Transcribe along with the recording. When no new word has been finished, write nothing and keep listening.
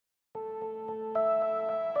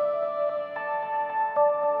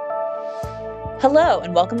Hello,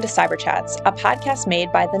 and welcome to Cyber Chats, a podcast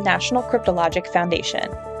made by the National Cryptologic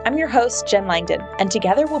Foundation. I'm your host, Jen Langdon, and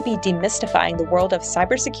together we'll be demystifying the world of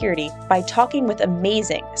cybersecurity by talking with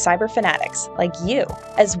amazing cyber fanatics like you,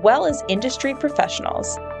 as well as industry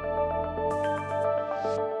professionals.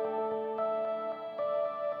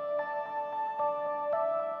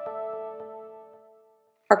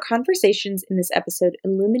 Our conversations in this episode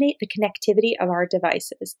illuminate the connectivity of our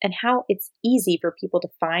devices and how it's easy for people to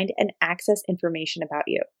find and access information about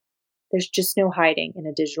you. There's just no hiding in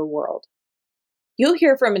a digital world. You'll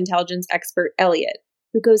hear from intelligence expert Eliot,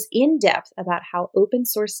 who goes in depth about how open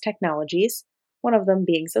source technologies, one of them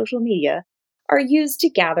being social media, are used to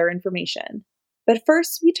gather information. But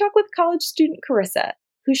first, we talk with college student Charissa,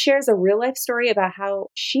 who shares a real-life story about how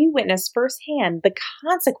she witnessed firsthand the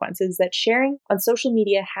consequences that sharing on social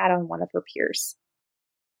media had on one of her peers.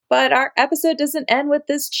 But our episode doesn't end with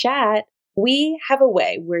this chat. We have a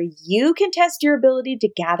way where you can test your ability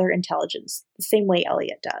to gather intelligence, the same way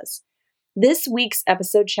Eliot does. This week's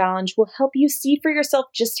episode challenge will help you see for yourself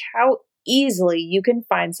just how easily you can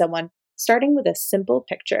find someone, starting with a simple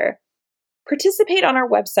picture. Participate on our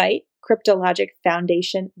website,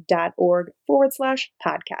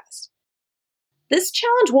 cryptologicfoundation.org/podcast. This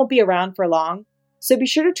challenge won't be around for long, so be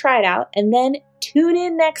sure to try it out and then tune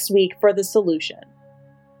in next week for the solution.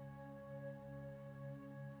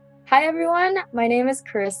 Hi everyone, my name is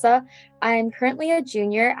Charissa. I'm currently a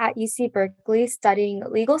junior at UC Berkeley studying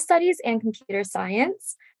legal studies and computer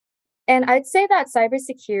science. And I'd say that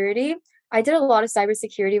cybersecurity, I did a lot of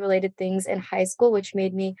cybersecurity related things in high school, which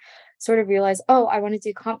made me sort of realize, I want to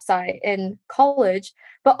do comp sci in college.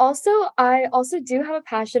 But I also do have a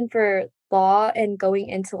passion for law and going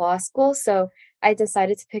into law school. So I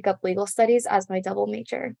decided to pick up legal studies as my double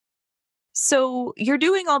major. So you're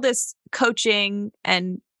doing all this coaching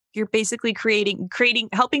and you're basically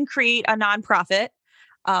helping create a nonprofit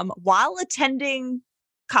while attending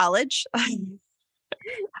college.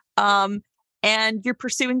 And you're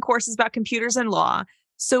pursuing courses about computers and law.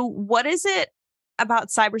 So what is it about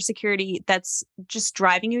cybersecurity that's just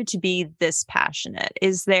driving you to be this passionate?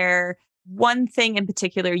 Is there one thing in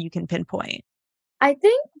particular you can pinpoint? I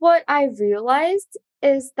think what I realized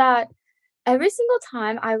is that every single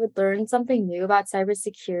time I would learn something new about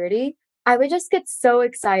cybersecurity, I would just get so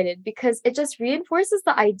excited because it just reinforces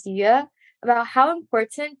the idea about how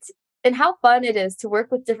important and how fun it is to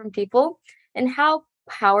work with different people and how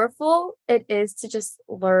powerful it is to just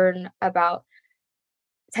learn about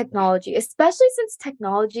technology, especially since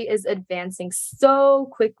technology is advancing so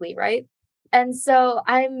quickly, right? And so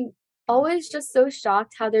I'm always just so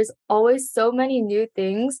shocked how there's always so many new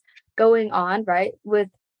things going on, right? With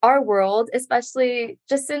our world, especially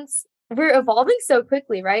just since we're evolving so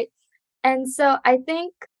quickly, right? And so I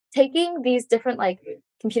think taking these different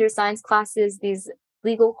computer science classes, these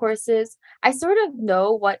legal courses, I sort of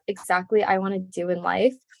know what exactly I want to do in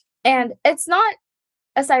life. And it's not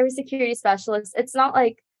a cybersecurity specialist. It's not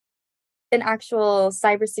like an actual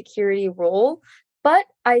cybersecurity role, but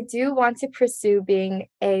I do want to pursue being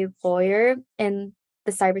a lawyer in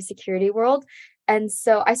the cybersecurity world. And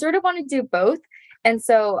so I sort of want to do both. And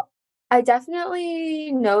so I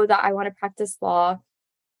definitely know that I want to practice law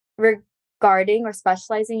regarding or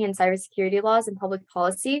specializing in cybersecurity laws and public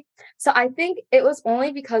policy. So I think it was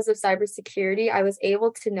only because of cybersecurity I was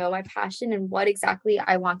able to know my passion and what exactly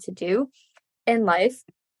I want to do in life.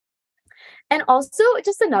 And also,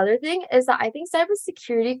 just another thing is that I think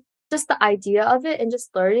cybersecurity, just the idea of it and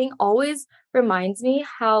just learning always reminds me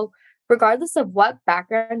how, regardless of what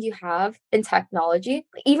background you have in technology,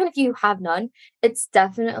 even if you have none, it's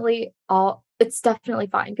definitely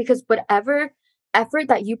fine because whatever effort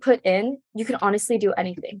that you put in, you can honestly do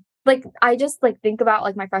anything. I just think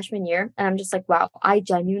about my freshman year and I'm just wow, I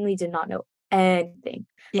genuinely did not know anything.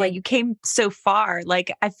 Yeah, you came so far.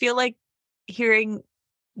 I feel like hearing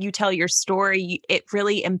you tell your story, it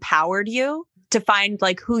really empowered you to find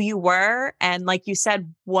who you were and you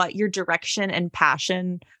said, what your direction and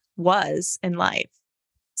passion was in life.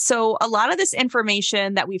 So a lot of this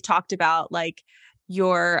information that we've talked about,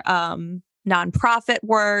 your nonprofit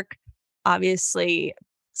work, obviously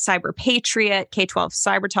Cyber Patriot, K-12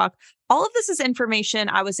 Cyber Talk, all of this is information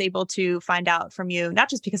I was able to find out from you, not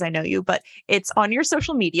just because I know you, but it's on your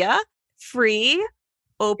social media, free,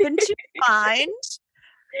 open to find.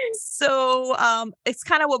 So it's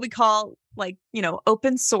kind of what we call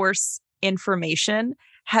open source information.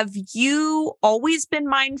 Have you always been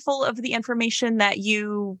mindful of the information that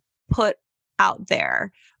you put out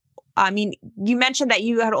there? I mean, you mentioned that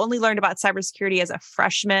you had only learned about cybersecurity as a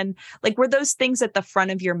freshman. Were those things at the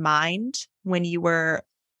front of your mind when you were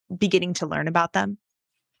beginning to learn about them?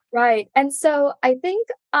 Right. And so I think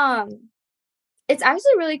it's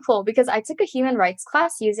actually really cool because I took a human rights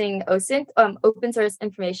class using OSINT, open source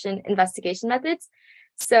information investigation methods.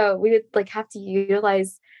 So we would like have to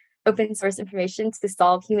utilize open source information to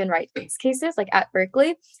solve human rights cases like at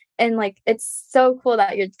Berkeley. And like it's so cool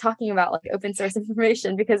that you're talking about like open source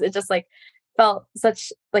information because it just like felt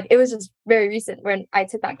such like it was just very recent when I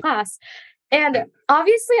took that class. And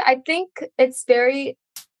obviously I think it's very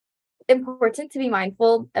important to be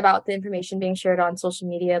mindful about the information being shared on social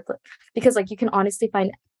media because like you can honestly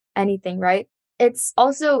find anything, right? It's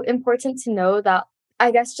also important to know that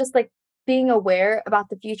I guess just like being aware about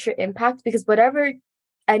the future impact because whatever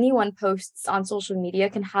anyone posts on social media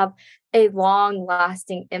can have a long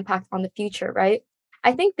lasting impact on the future, right?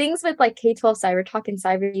 I think things with like K-12 cyber talk and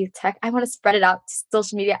cyber youth tech, I want to spread it out to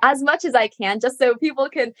social media as much as I can just so people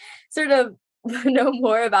can sort of know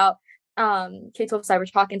more about K-12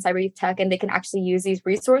 Cyber Talk and Cyber Youth Tech, and they can actually use these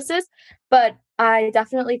resources. But I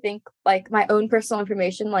definitely think like my own personal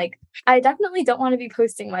information, like I definitely don't want to be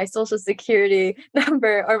posting my social security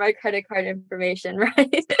number or my credit card information,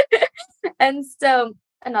 right? And so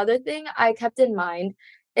another thing I kept in mind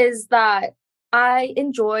is that I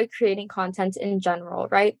enjoy creating content in general,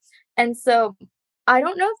 right? And so I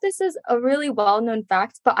don't know if this is a really well-known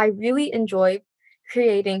fact, but I really enjoy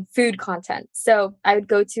creating food content. So I would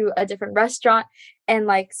go to a different restaurant and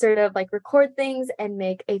like sort of like record things and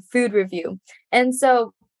make a food review. And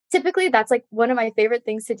so typically that's like one of my favorite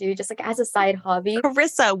things to do just like as a side hobby.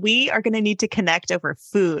 Charissa, we are going to need to connect over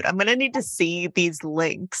food. I'm going to need to see these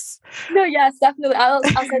links. No, yes, definitely. I'll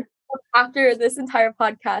send after this entire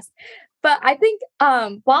podcast. But I think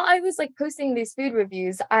while I was like posting these food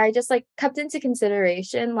reviews, I just like kept into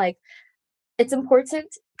consideration like it's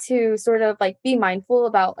important to sort of like be mindful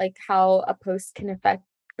about like how a post can affect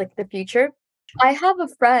like the future. I have a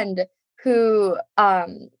friend who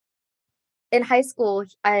in high school,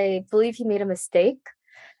 I believe he made a mistake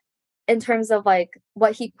in terms of like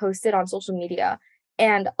what he posted on social media.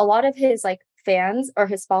 And a lot of his like fans or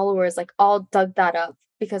his followers like all dug that up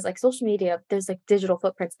because like social media, there's like digital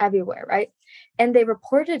footprints everywhere, right? And they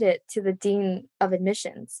reported it to the dean of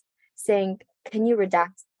admissions saying, can you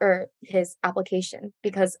redact or his application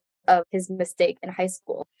because of his mistake in high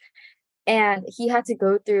school? And he had to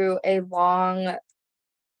go through a long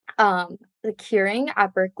like hearing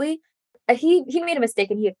at Berkeley. He made a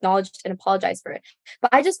mistake and he acknowledged and apologized for it.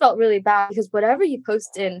 But I just felt really bad because whatever you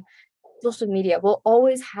post in social media will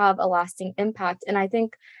always have a lasting impact. And I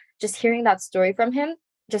think just hearing that story from him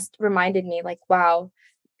just reminded me like, wow,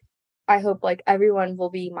 I hope like everyone will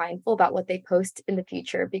be mindful about what they post in the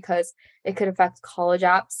future because it could affect college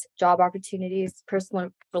apps, job opportunities, personal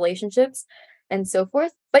relationships, and so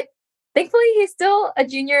forth. But thankfully, he's still a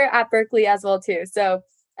junior at Berkeley as well too. So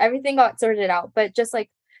everything got sorted out. But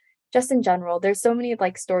just in general, there's so many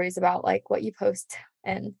like stories about like what you post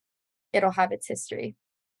and it'll have its history.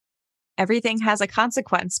 Everything has a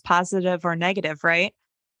consequence, positive or negative, right?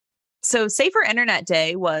 So, Safer Internet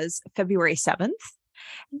Day was February 7th.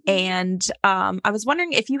 Mhm. And I was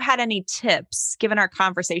wondering if you had any tips, given our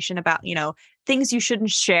conversation about, things you shouldn't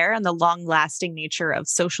share and the long lasting nature of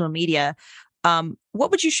social media. What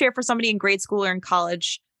would you share for somebody in grade school or in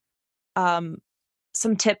college? Um,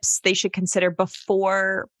 some tips they should consider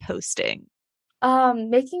before posting.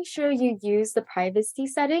 Making sure you use the privacy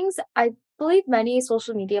settings. I believe many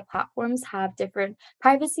social media platforms have different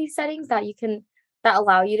privacy settings that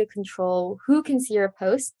allow you to control who can see your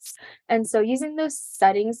posts. And so using those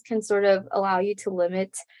settings can sort of allow you to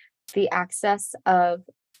limit the access of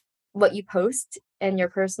what you post and your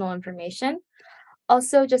personal information.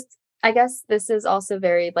 Also, just I guess this is also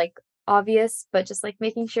very like obvious, but just like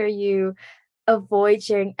making sure you avoid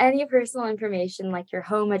sharing any personal information like your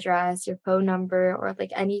home address, your phone number, or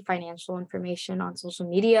like any financial information on social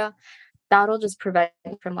media. That'll just prevent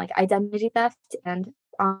you from like identity theft and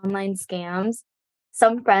online scams.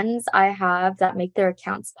 Some friends I have that make their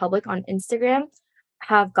accounts public on Instagram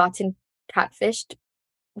have gotten catfished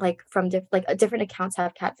like from different accounts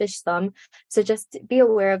have catfished them. So just be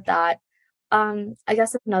aware of that. I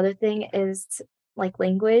guess another thing is like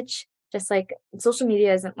language. Just like social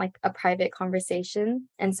media isn't like a private conversation.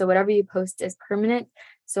 And so whatever you post is permanent.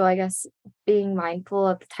 So I guess being mindful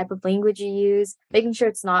of the type of language you use, making sure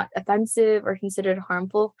it's not offensive or considered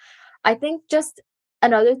harmful. I think just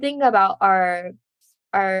another thing about our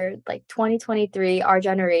like 2023, our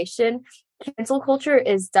generation, cancel culture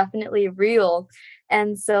is definitely real.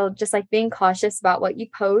 And so just like being cautious about what you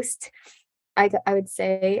post, I would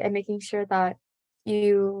say, and making sure that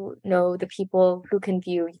you know the people who can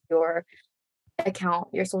view your account,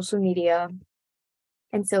 your social media,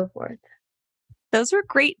 and so forth. Those were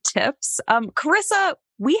great tips. Charissa,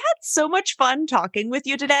 we had so much fun talking with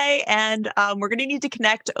you today, and we're going to need to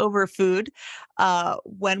connect over food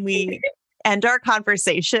when we end our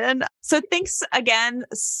conversation. So thanks again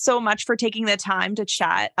so much for taking the time to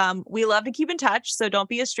chat. We love to keep in touch, so don't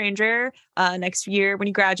be a stranger next year when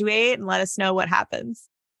you graduate, and let us know what happens.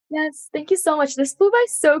 Yes, thank you so much. This flew by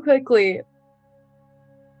so quickly.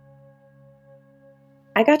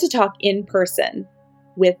 I got to talk in person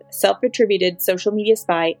with self-attributed social media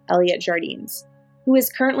spy Eliot Jardines, who is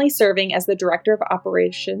currently serving as the Director of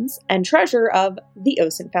Operations and Treasurer of the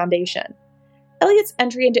OSINT Foundation. Eliot's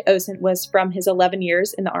entry into OSINT was from his 11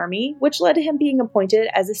 years in the Army, which led to him being appointed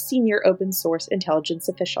as a senior open source intelligence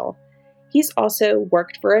official. He's also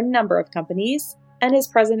worked for a number of companies and is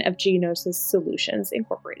president of Geonosis Solutions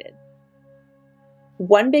Incorporated.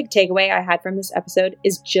 One big takeaway I had from this episode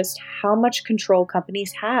is just how much control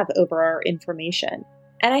companies have over our information.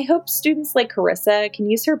 And I hope students like Charissa can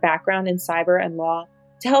use her background in cyber and law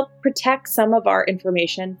to help protect some of our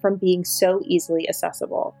information from being so easily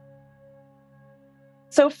accessible.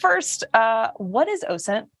 So first, what is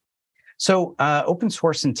OSINT? So open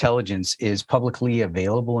source intelligence is publicly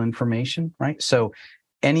available information, right? So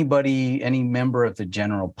anybody, any member of the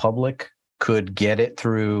general public could get it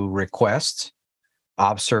through request,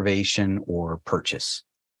 observation, or purchase.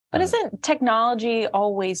 But isn't technology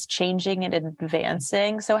always changing and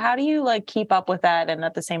advancing? So how do you keep up with that and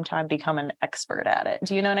at the same time become an expert at it?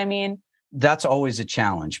 Do you know what I mean? That's always a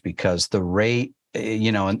challenge because the rate,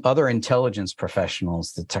 and other intelligence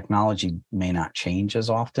professionals, the technology may not change as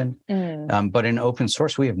often. But in open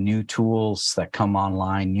source, we have new tools that come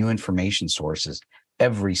online, new information sources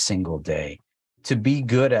every single day. To be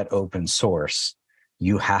good at open source,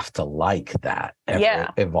 you have to like that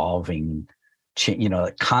evolving,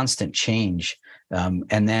 constant change.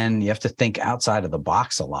 And then you have to think outside of the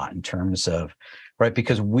box a lot in terms of, right,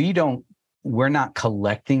 because we're not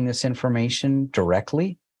collecting this information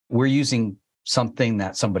directly. We're using something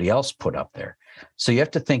that somebody else put up there. So you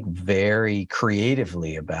have to think very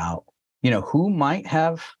creatively about, who might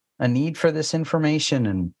have a need for this information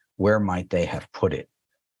and where might they have put it.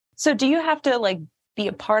 So do you have to be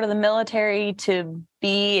a part of the military to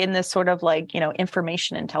be in this sort of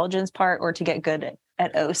information intelligence part or to get good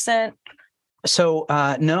at OSINT? So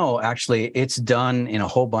no, actually, it's done in a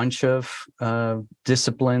whole bunch of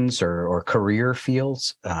disciplines or career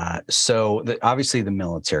fields. Obviously, the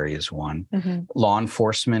military is one. Mm-hmm. Law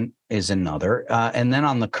enforcement is another. And then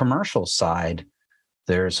on the commercial side,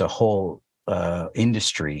 there's a whole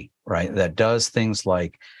industry, right, that does things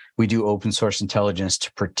like we do open source intelligence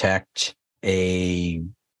to protect a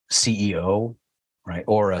CEO, right,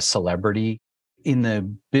 or a celebrity. In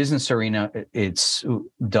the business arena, it's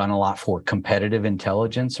done a lot for competitive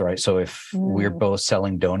intelligence, right? So if we're both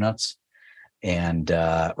selling donuts and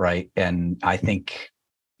and I think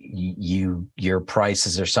your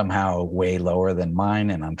prices are somehow way lower than mine,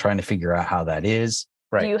 and I'm trying to figure out how that is.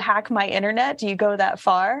 Right. Do you hack my internet? Do you go that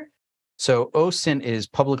far? So OSINT is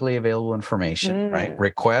publicly available information, right?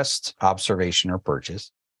 Request, observation, or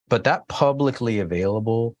purchase. But that publicly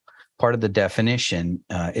available part of the definition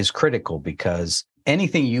is critical because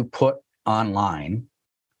anything you put online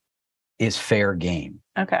is fair game.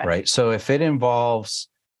 Okay. Right. So if it involves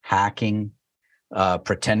hacking,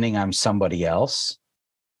 pretending I'm somebody else,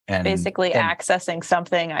 and basically accessing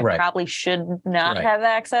something I probably should not have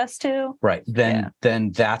access to. Right. Then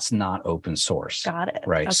that's not open source. Got it.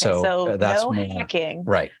 Right. Okay, so that's no more hacking.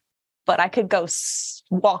 Right. But I could go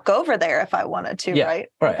walk over there if I wanted to, right?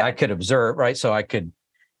 Right. Okay. I could observe, right? So I could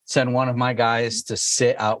send one of my guys to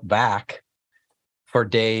sit out back for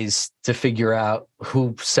days to figure out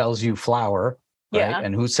who sells you flour, right?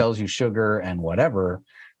 And who sells you sugar and whatever,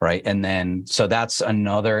 right? And then, so that's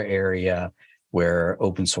another area where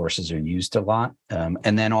open sources are used a lot.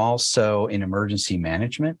 And then also in emergency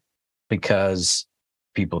management, because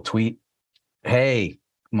people tweet, hey,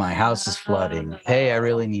 my house is flooding. Hey, I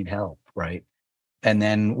really need help, right? And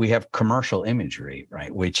then we have commercial imagery,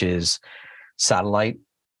 right? Which is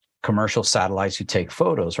commercial satellites who take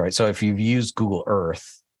photos, right? So if you've used Google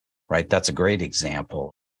Earth, right, that's a great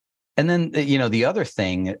example. And then, the other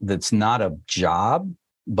thing that's not a job,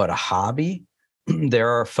 but a hobby, there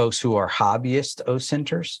are folks who are hobbyist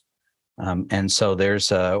OSINTers. And so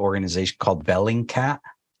there's an organization called Bellingcat.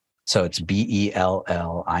 So it's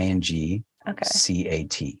BELLINGCAT,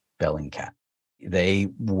 Bellingcat. They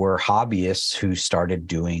were hobbyists who started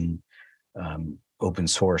doing open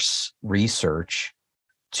source research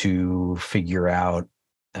to figure out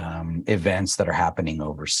events that are happening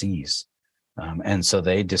overseas. And so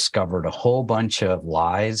they discovered a whole bunch of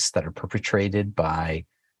lies that are perpetrated by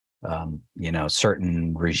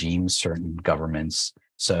certain regimes, certain governments.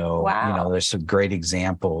 So, Wow. there's some great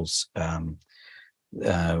examples.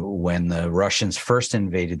 When the Russians first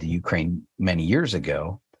invaded the Ukraine many years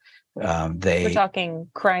ago, We're talking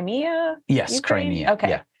Crimea? Yes, Ukraine? Crimea. Okay.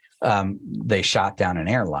 Yeah. They shot down an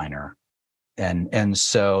airliner, and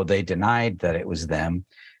so they denied that it was them.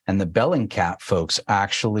 And the Bellingcat folks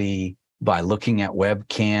actually, by looking at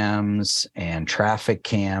webcams and traffic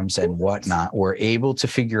cams and whatnot, were able to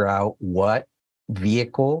figure out what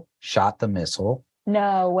vehicle shot the missile.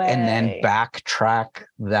 No way. And then backtrack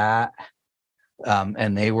that.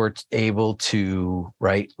 And they were able to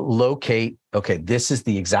locate, okay, this is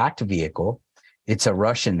the exact vehicle. It's a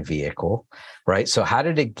Russian vehicle, right? So how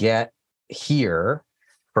did it get here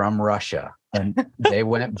from Russia? And they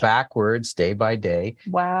went backwards day by day.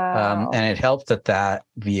 Wow. And it helped that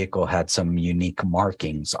vehicle had some unique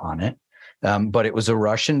markings on it. But it was a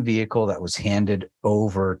Russian vehicle that was handed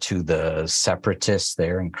over to the separatists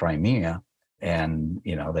there in Crimea. And,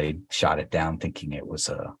 they shot it down thinking it was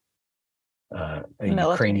a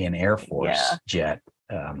Ukrainian Air Force jet.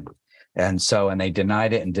 And they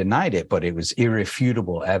denied it, but it was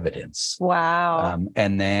irrefutable evidence. Wow.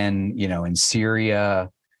 And then, in Syria,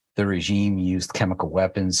 the regime used chemical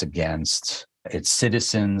weapons against its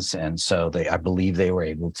citizens. And so I believe they were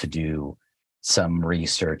able to do some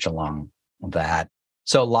research along that.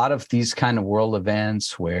 So a lot of these kind of world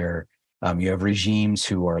events where you have regimes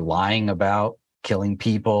who are lying about killing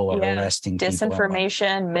people or arresting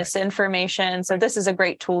disinformation, misinformation. So this is a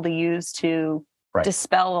great tool to use to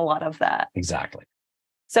dispel a lot of that. Exactly.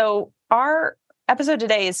 So our episode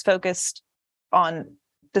today is focused on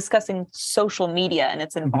discussing social media and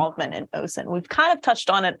its involvement in OSINT. We've kind of touched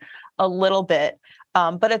on it a little bit,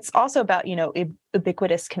 but it's also about,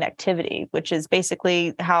 ubiquitous connectivity, which is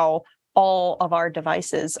basically how all of our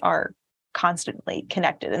devices are constantly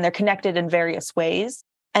connected, and they're connected in various ways.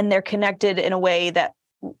 And they're connected in a way that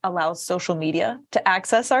allows social media to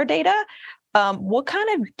access our data. What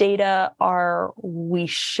kind of data are we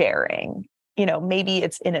sharing? Maybe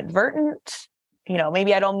it's inadvertent.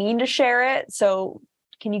 Maybe I don't mean to share it. So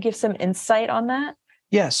can you give some insight on that?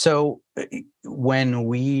 Yeah. So when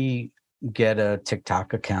we get a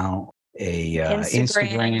TikTok account, a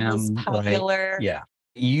Instagram is popular.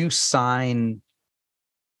 You sign,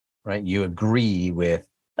 you agree with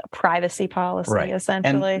a privacy policy,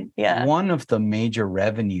 essentially. And one of the major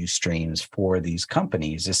revenue streams for these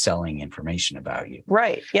companies is selling information about you.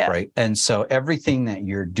 Right. Yeah. Right. And so everything that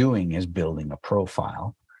you're doing is building a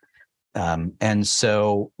profile. And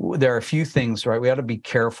so there are a few things, we ought to be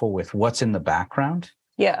careful with what's in the background.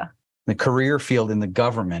 Yeah. The career field in the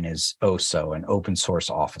government is OSO, an open source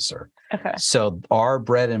officer. Okay. So our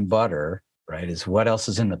bread and butter, is what else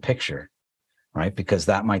is in the picture, because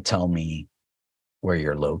that might tell me where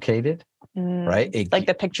you're located, right? Like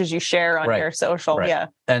the pictures you share on your social. Yeah.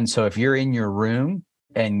 And so if you're in your room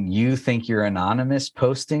and you think you're anonymous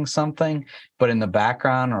posting something, but in the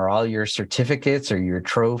background are all your certificates or your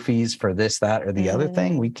trophies for this, that, or the other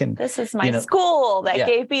thing, we can. This is my school that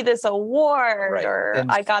gave me this award, or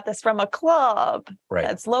I got this from a club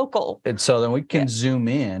that's local. And so then we can zoom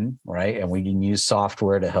in, and we can use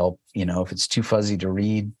software to help, if it's too fuzzy to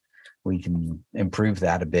read, we can improve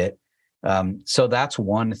that a bit. So that's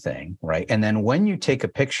one thing, And then when you take a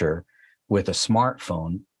picture with a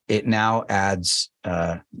smartphone, it now adds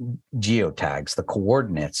geotags, the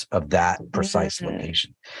coordinates of that precise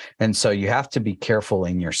location. And so you have to be careful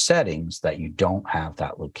in your settings that you don't have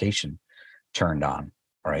that location turned on,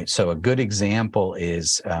 So a good example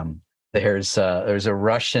is there's a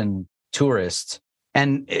Russian tourist,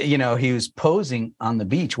 and he was posing on the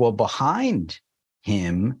beach. Well, behind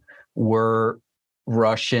him were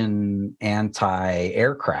Russian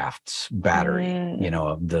anti-aircraft battery,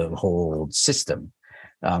 of the whole system.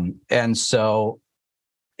 And so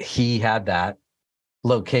he had that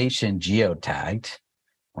location geotagged,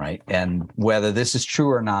 And whether this is true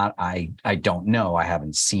or not, I don't know. I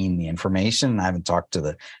haven't seen the information. I haven't talked to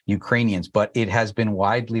the Ukrainians, but it has been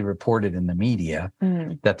widely reported in the media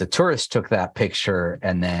that the tourist took that picture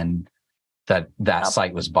and then that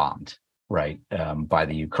site was bombed. By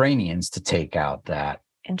the Ukrainians to take out that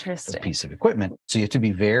piece of equipment. So you have to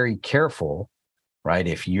be very careful,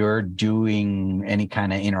 if you're doing any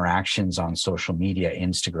kind of interactions on social media,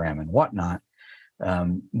 Instagram and whatnot,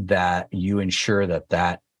 that you ensure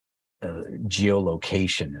that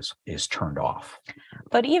geolocation is turned off.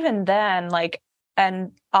 But even then,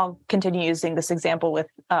 and I'll continue using this example with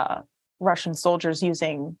Russian soldiers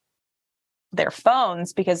using their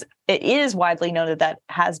phones, because it is widely known that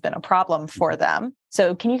has been a problem for them.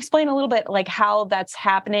 So can you explain a little bit like how that's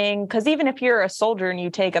happening? Because even if you're a soldier and you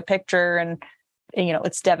take a picture and,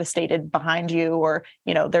 it's devastated behind you, or,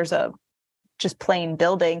 there's a just plain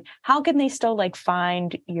building, how can they still like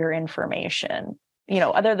find your information,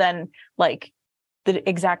 other than like the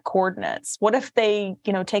exact coordinates? What if they,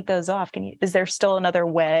 take those off? Is there still another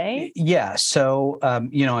way? Yeah. So,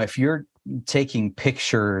 if you're taking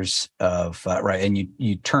pictures of, right, and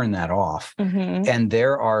you turn that off, and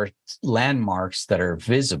there are landmarks that are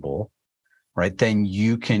visible, right, then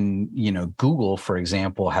you can, Google, for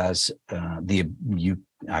example, has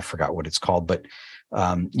I forgot what it's called, but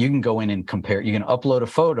you can go in and compare. You can upload a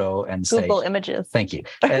photo and Google say, Images. Thank you,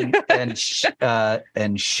 and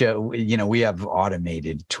show. We have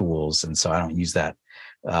automated tools, and so I don't use that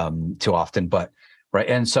too often. But right,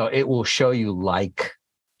 and so it will show you like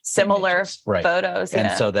similar images, right, photos,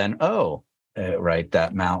 and so then right,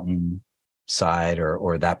 that mountain side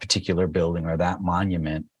or that particular building or that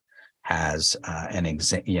monument has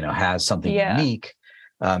has something unique,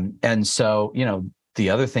 and so the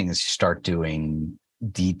other thing is you start doing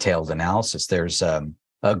detailed analysis. There's a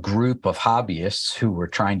group of hobbyists who were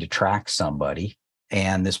trying to track somebody,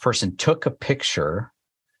 and this person took a picture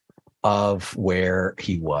of where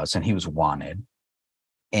he was, and he was wanted,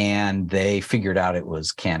 and they figured out it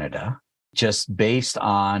was Canada just based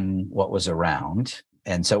on what was around.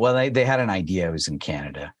 And so, they had an idea it was in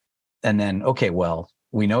Canada, and then, okay, well,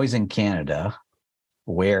 we know he's in Canada.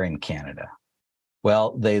 Where in Canada?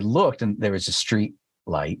 Well, they looked, and there was a street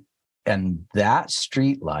light, and that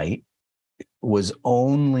street light was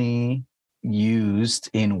only used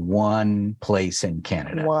in one place in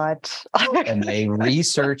Canada. What? And they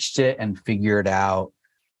researched it and figured out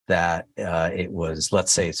that it was,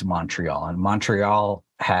 let's say it's Montreal, and Montreal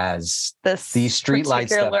has these street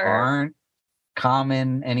lights that aren't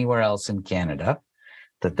common anywhere else in Canada,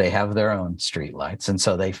 that they have their own street lights. And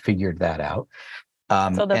so they figured that out.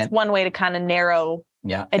 So that's one way to kind of narrow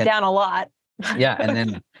it down a lot. And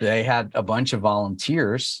then they had a bunch of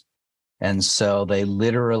volunteers. And so they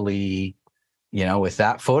literally, with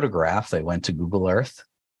that photograph, they went to Google Earth,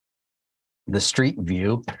 the street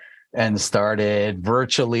view, and started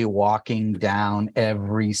virtually walking down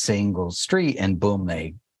every single street. And boom,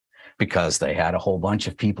 because they had a whole bunch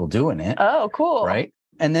of people doing it. Oh, cool. Right.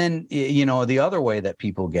 And then, the other way that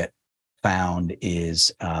people get found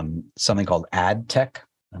is something called ad tech,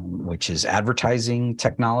 which is advertising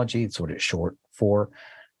technology. It's what it's short for.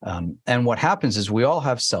 And what happens is we all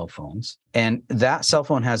have cell phones, and that cell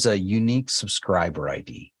phone has a unique subscriber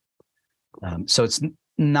ID. So it's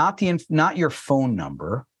not your phone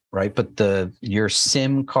number, right? But your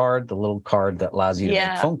SIM card, the little card that allows you to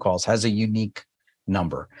make phone calls, has a unique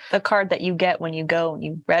number. The card that you get when you go and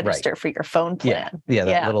you register for your phone plan. Yeah,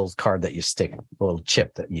 that little card that you stick, a little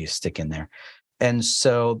chip that you stick in there. And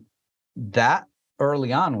so that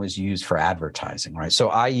early on was used for advertising, right? So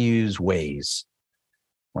I use Waze,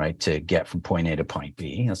 right, to get from point A to point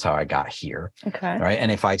B. That's how I got here. Okay. Right.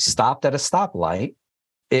 And if I stopped at a stoplight,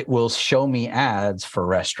 it will show me ads for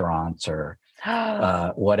restaurants or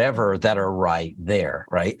whatever that are right there.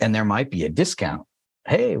 Right. And there might be a discount.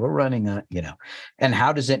 Hey, we're running and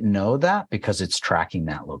how does it know that? Because it's tracking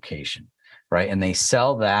that location, right? And they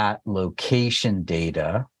sell that location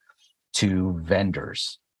data to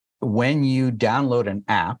vendors. When you download an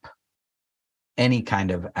app, any kind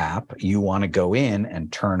of app, you want to go in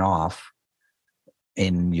and turn off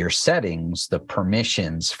in your settings the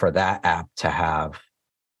permissions for that app to have.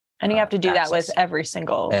 And you have to do access. that with every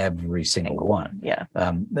single one. Yeah.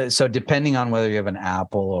 So depending on whether you have an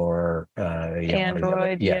Apple or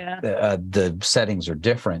Android, the settings are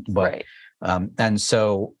different. But right. And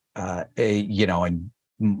so in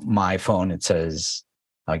my phone it says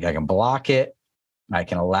like I can block it. I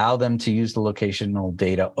can allow them to use the locational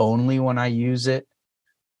data only when I use it,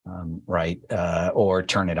 or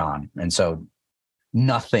turn it on. And so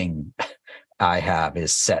nothing I have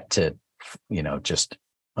is set to, just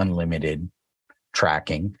unlimited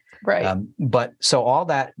tracking. Right. But so all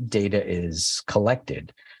that data is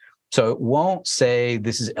collected. So it won't say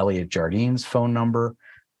this is Eliot Jardines' phone number.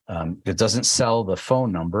 It doesn't sell the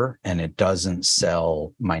phone number, and it doesn't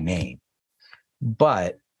sell my name.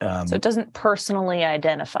 But so it doesn't personally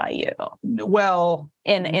identify you. Well,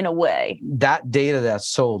 in a way, that data that's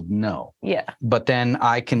sold, no. Yeah. But then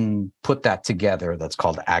I can put that together. That's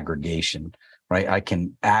called aggregation, right? I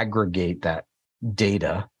can aggregate that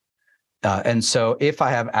data. And so if I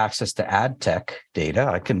have access to ad tech data,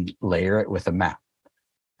 I can layer it with a map.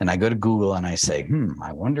 And I go to Google and I say,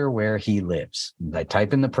 I wonder where he lives. And I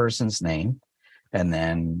type in the person's name, and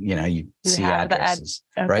then, you see addresses,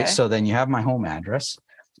 right? So then you have my home address.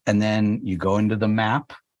 And then you go into the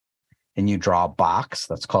map and you draw a box.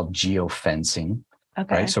 That's called geofencing.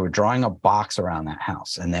 Okay. Right. So we're drawing a box around that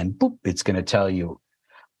house. And then boop, it's going to tell you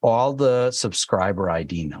all the subscriber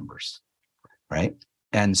ID numbers. Right.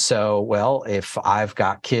 And so, well, if I've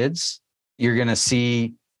got kids, you're going to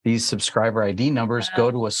see these subscriber ID numbers go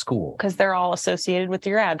to a school. Because they're all associated with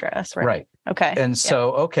your address, right? Right. Okay. And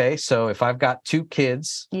so, so if I've got 2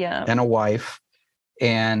 kids and a wife,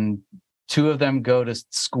 and 2 of them go to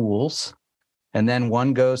schools, and then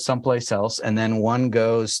one goes someplace else, and then one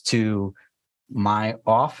goes to my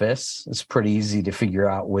office, it's pretty easy to figure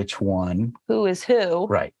out which one. Who is who.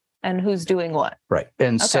 Right. And who's doing what. Right.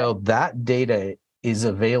 And so that data is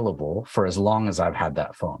available for as long as I've had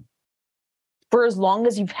that phone. For as long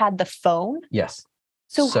as you've had the phone? Yes.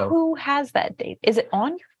 So who has that data? Is it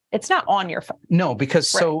on your? It's not on your phone. No, because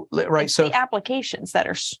so it's the applications that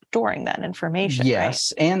are storing that information.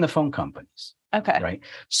 Yes, right? and the phone companies. Okay. Right.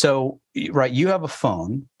 So you have a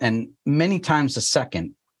phone, and many times a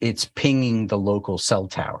second it's pinging the local cell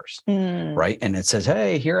towers. Right. And it says,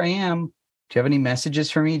 hey, here I am. Do you have any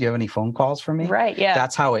messages for me? Do you have any phone calls for me? Right. Yeah.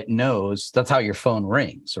 That's how it knows. That's how your phone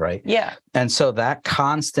rings. Right. Yeah. And so that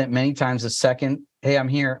constant, many times a second, hey, I'm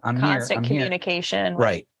here. I'm here. Constant communication.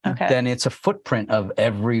 Right. Okay. Then it's a footprint of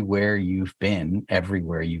everywhere you've been,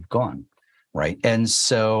 everywhere you've gone. Right. And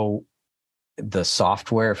so the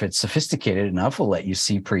software, if it's sophisticated enough, will let you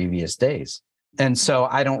see previous days. And so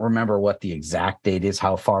I don't remember what the exact date is,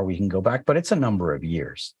 how far we can go back, but it's a number of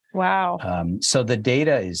years. Wow. So the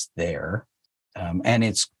data is there. And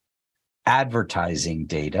it's advertising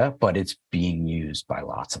data, but it's being used by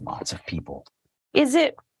lots and lots of people. Is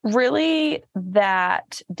it really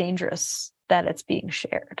that dangerous that it's being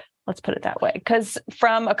shared? Let's put it that way. Because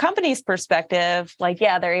from a company's perspective,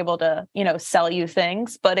 they're able to, sell you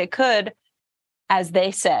things, but it could, as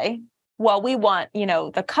they say, well, we want,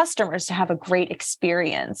 the customers to have a great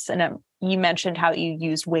experience. And you mentioned how you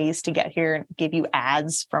used Waze to get here and give you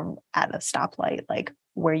ads from at a stoplight,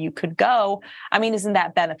 where you could go. I mean, isn't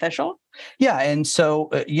that beneficial? Yeah. And so,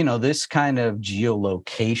 this kind of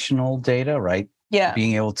geolocational data, right? Yeah.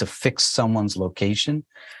 Being able to fix someone's location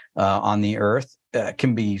on the earth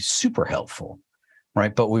can be super helpful,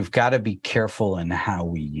 right? But we've got to be careful in how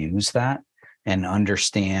we use that and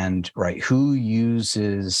understand, right, who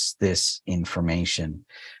uses this information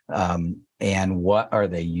and what are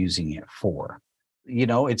they using it for?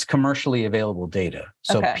 It's commercially available data,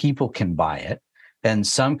 so people can buy it. And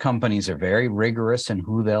some companies are very rigorous in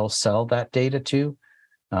who they'll sell that data to,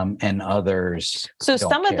 and others. So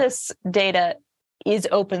some of this data is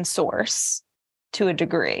open source to a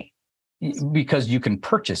degree. Because you can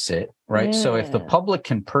purchase it, right? So if the public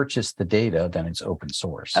can purchase the data, then it's open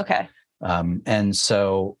source. Okay. And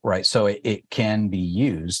so, so it can be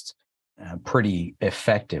used pretty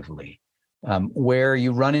effectively. Where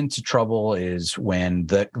you run into trouble is when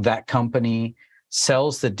that company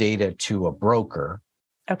sells the data to a broker.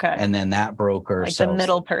 Okay. And then that broker sells the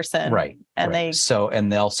middle person. Right. And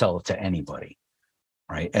and they'll sell it to anybody.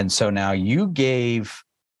 Right. And so now you gave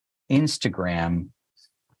Instagram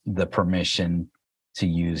the permission to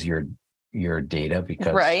use your data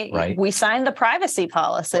because right. We signed the privacy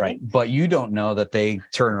policy. Right. But you don't know that they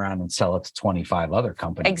turn around and sell it to 25 other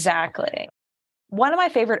companies. Exactly. One of my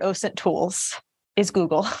favorite OSINT tools is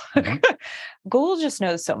Google. Mm-hmm. Google just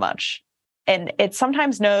knows so much. And it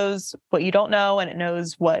sometimes knows what you don't know, and it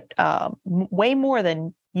knows what way more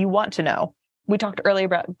than you want to know. We talked earlier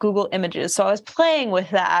about Google Images. So I was playing with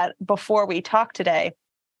that before we talked today.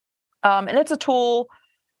 And it's a tool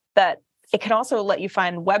that it can also let you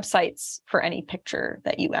find websites for any picture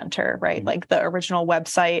that you enter, right? Mm-hmm. Like the original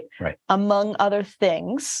website, right, among other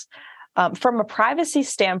things. From a privacy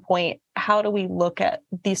standpoint, how do we look at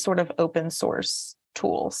these sort of open source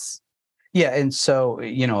tools? Yeah. And so,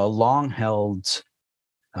 a long-held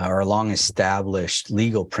or a long-established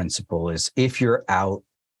legal principle is if you're out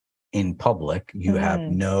in public, you have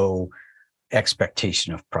no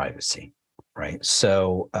expectation of privacy, right?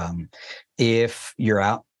 So if you're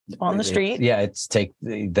out on the street,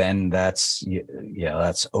 then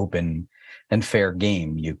that's open and fair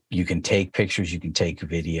game. You can take pictures, you can take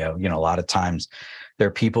video. A lot of times there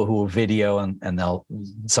are people who will video and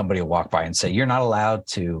somebody will walk by and say, you're not allowed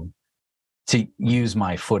to use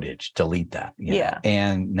my footage, delete that. Yeah.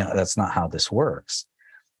 And no, that's not how this works.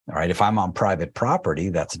 All right. If I'm on private property,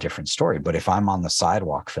 that's a different story. But if I'm on the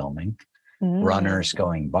sidewalk filming, runners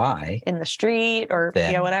going by in the street or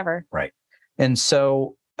whatever. Right. And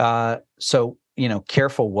so,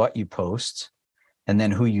 careful what you post and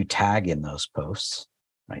then who you tag in those posts.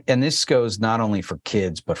 Right. And this goes not only for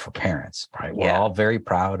kids, but for parents, right? We're all very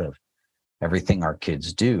proud of everything our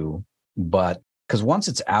kids do. But because once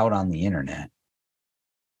it's out on the internet,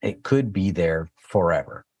 it could be there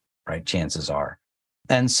forever, right? Chances are.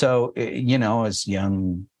 And so, as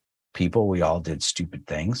young people, we all did stupid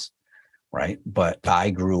things, right? But I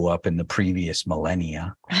grew up in the previous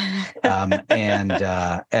millennia, and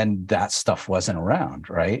that stuff wasn't around,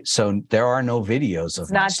 right? So there are no videos of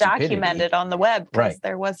it's not documented on the web, because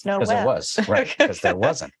there was no web. Because it was, right? Because there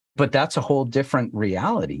wasn't. But that's a whole different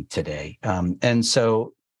reality today. And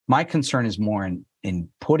so my concern is more in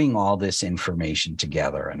putting all this information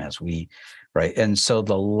together, and right? And so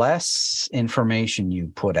the less information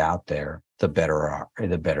you put out there, the better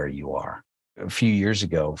you are. A few years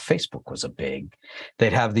ago, Facebook was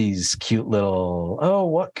they'd have these cute little,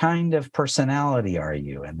 what kind of personality are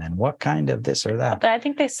you? And then what kind of this or that? But I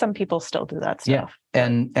think some people still do that stuff.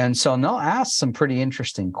 Yeah. And so they'll ask some pretty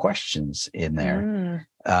interesting questions in there.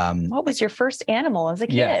 What was your first animal as a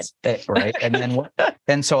kid? Yes, right. And then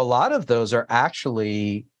and so a lot of those are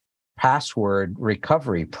actually password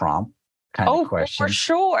recovery prompt kind of questions. For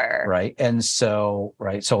sure. Right. And so,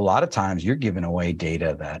 so a lot of times you're giving away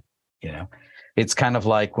data that, it's kind of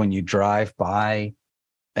like when you drive by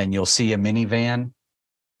and you'll see a minivan,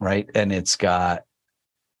 right? And it's got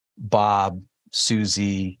Bob,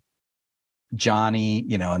 Susie, Johnny,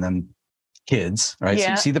 and then kids, right? Yeah.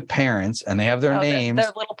 So you see the parents and they have their names.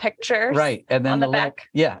 Their little pictures. Right. And then on the back.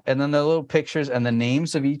 And then the little pictures and the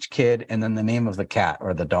names of each kid and then the name of the cat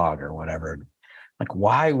or the dog or whatever. Like,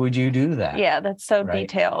 why would you do that? Yeah, that's so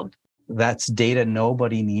detailed. That's data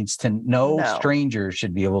nobody needs to know. No stranger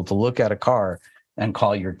should be able to look at a car and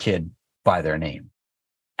call your kid by their name.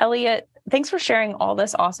 Eliot, thanks for sharing all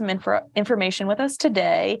this awesome information with us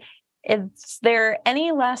today. Is there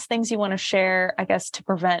any last things you want to share, I guess, to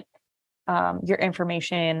prevent your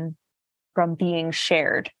information from being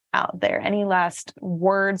shared out there? Any last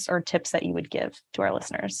words or tips that you would give to our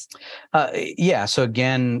listeners? So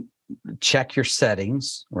again, check your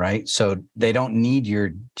settings, right? So they don't need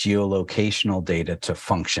your geolocational data to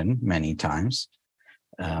function many times.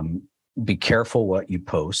 Be careful what you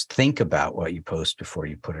post. Think about what you post before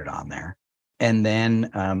you put it on there. And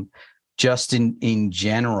then just in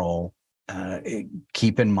general,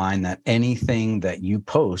 keep in mind that anything that you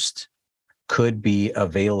post could be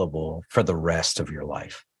available for the rest of your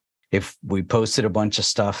life. If we posted a bunch of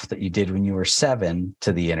stuff that you did when you were 7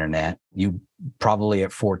 to the internet, you probably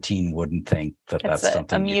at 14 wouldn't think that's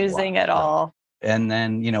something amusing at all. And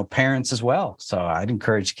then, parents as well. So I'd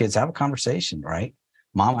encourage kids, have a conversation, right?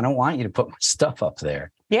 Mom, I don't want you to put my stuff up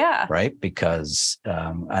there. Yeah. Right. Because,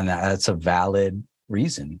 and that's a valid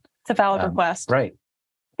reason. It's a valid request. Right.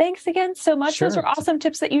 Thanks again so much. Sure. Those were awesome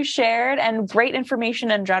tips that you shared and great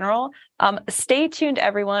information in general. Stay tuned,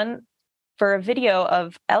 everyone, for a video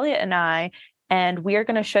of Eliot and I, and we are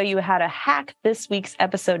going to show you how to hack this week's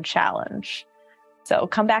episode challenge. So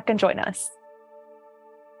come back and join us.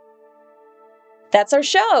 That's our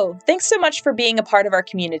show. Thanks so much for being a part of our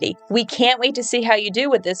community. We can't wait to see how you do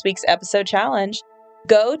with this week's episode challenge.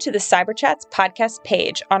 Go to the Cyberchats podcast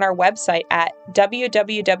page on our website at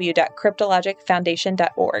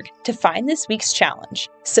www.cryptologicfoundation.org to find this week's challenge,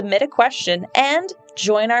 submit a question, and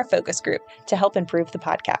join our focus group to help improve the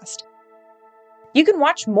podcast. You can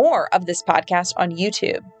watch more of this podcast on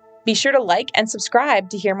YouTube. Be sure to like and subscribe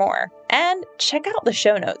to hear more, and check out the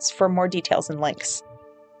show notes for more details and links.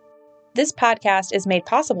 This podcast is made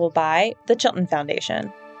possible by the Chilton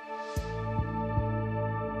Foundation.